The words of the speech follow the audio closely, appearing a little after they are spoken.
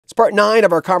It's part 9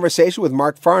 of our conversation with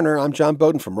Mark Farner. I'm John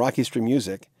Beaudin from Rock History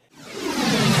Music.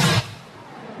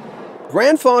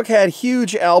 Grand Funk had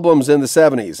huge albums in the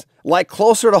 70s, like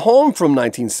Closer to Home from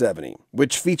 1970,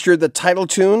 which featured the title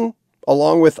tune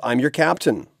along with I'm Your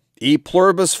Captain. E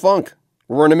Pluribus Funk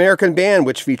were an American band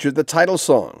which featured the title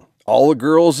song, All the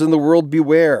Girls in the World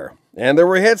Beware. And there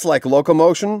were hits like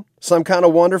Locomotion, Some Kind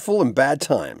of Wonderful, and Bad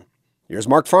Time. Here's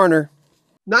Mark Farner.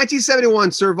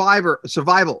 1971,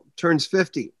 Survival turns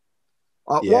 50.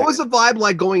 What was the vibe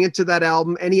like going into that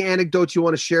album? Any anecdotes you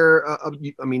want to share?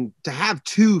 I mean, to have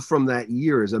 2 from that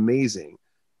year is amazing.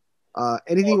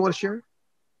 Anything you want to share?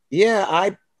 Yeah,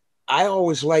 I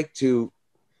always like to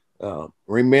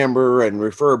remember and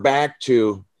refer back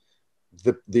to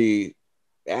the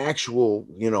actual,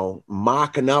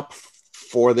 mocking up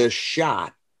for this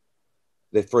shot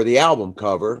for the album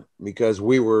cover, because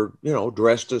we were,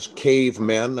 dressed as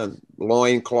cavemen and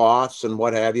loincloths and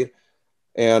what have you.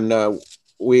 And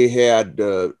we had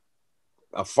a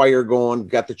fire going,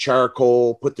 got the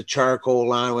charcoal, put the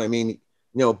charcoal on. I mean,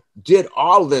 did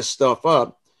all this stuff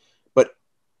up. But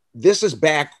this is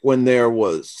back when there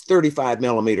was 35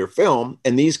 millimeter film,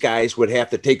 and these guys would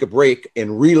have to take a break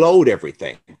and reload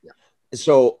everything. Yeah.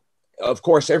 So, of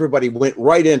course, everybody went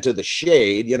right into the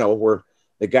shade, where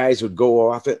the guys would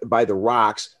go off by the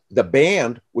rocks. The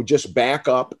band would just back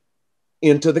up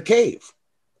into the cave.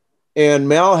 And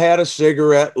Mel had a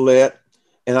cigarette lit,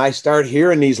 and I start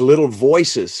hearing these little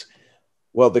voices.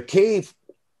 Well, the cave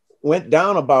went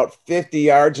down about 50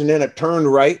 yards, and then it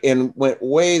turned right and went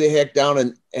way the heck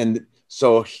down. And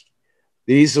so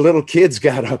these little kids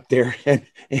got up there, and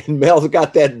Mel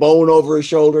got that bone over his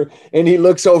shoulder, and he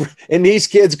looks over, and these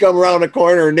kids come around the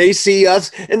corner, and they see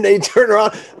us, and they turn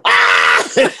around. Ah!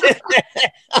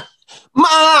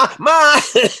 Ma!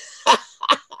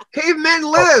 Cavemen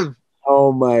live.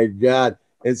 Oh my God.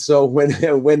 And so when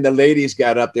the ladies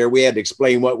got up there, we had to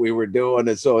explain what we were doing.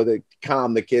 And so to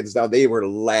calm the kids down, they were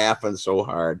laughing so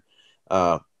hard.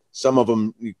 Some of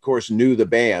them, of course, knew the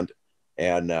band.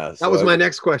 And that was my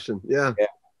next question. Yeah.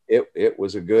 It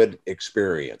was a good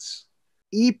experience.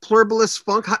 E Pluribus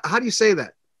Funk. How do you say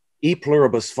that? E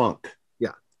Pluribus Funk.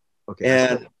 Yeah. Okay.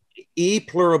 And E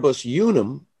Pluribus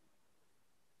Unum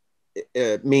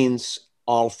means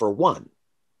all for one.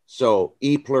 So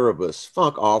E Pluribus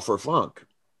Funk, all for funk.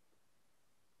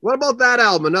 What about that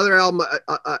album? Another album.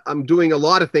 I'm doing a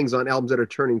lot of things on albums that are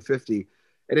turning 50.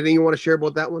 Anything you want to share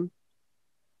about that one?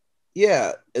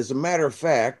 Yeah. As a matter of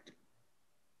fact,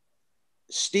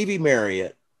 Stevie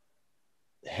Marriott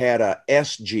had a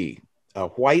SG, a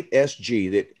white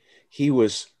SG that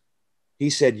he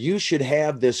said, you should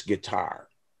have this guitar.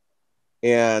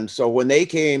 And so when they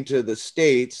came to the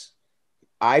States,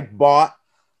 I bought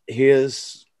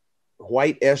his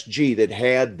white SG that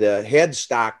had the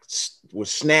headstock was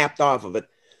snapped off of it,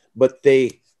 but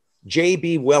they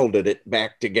JB welded it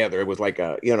back together. It was like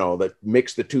that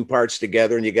mixed the 2 parts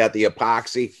together, and you got the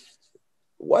epoxy. It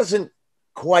wasn't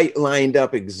quite lined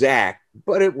up exact,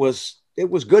 but it was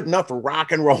good enough for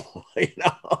rock and roll,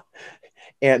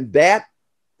 And that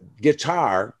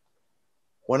guitar,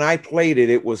 when I played it,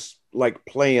 it was like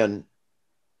playing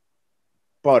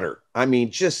butter. I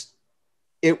mean,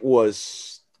 it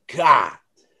was God.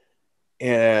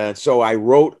 And so I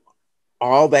wrote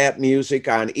all that music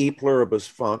on E Pluribus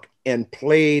Funk and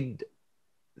played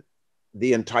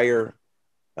the entire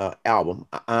album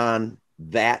on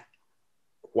that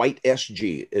white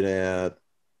SG.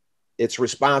 It's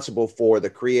responsible for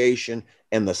the creation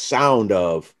and the sound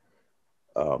of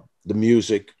the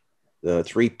music, the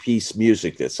 3-piece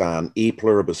music that's on E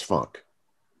Pluribus Funk.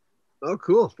 Oh,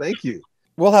 cool. Thank you.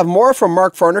 We'll have more from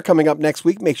Mark Farner coming up next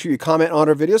week. Make sure you comment on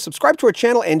our videos, subscribe to our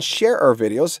channel, and share our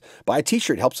videos. Buy a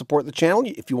t-shirt, help support the channel.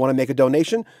 If you want to make a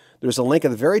donation, there's a link at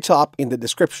the very top in the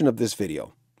description of this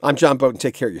video. I'm John Beaudin.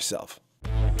 Take care of yourself.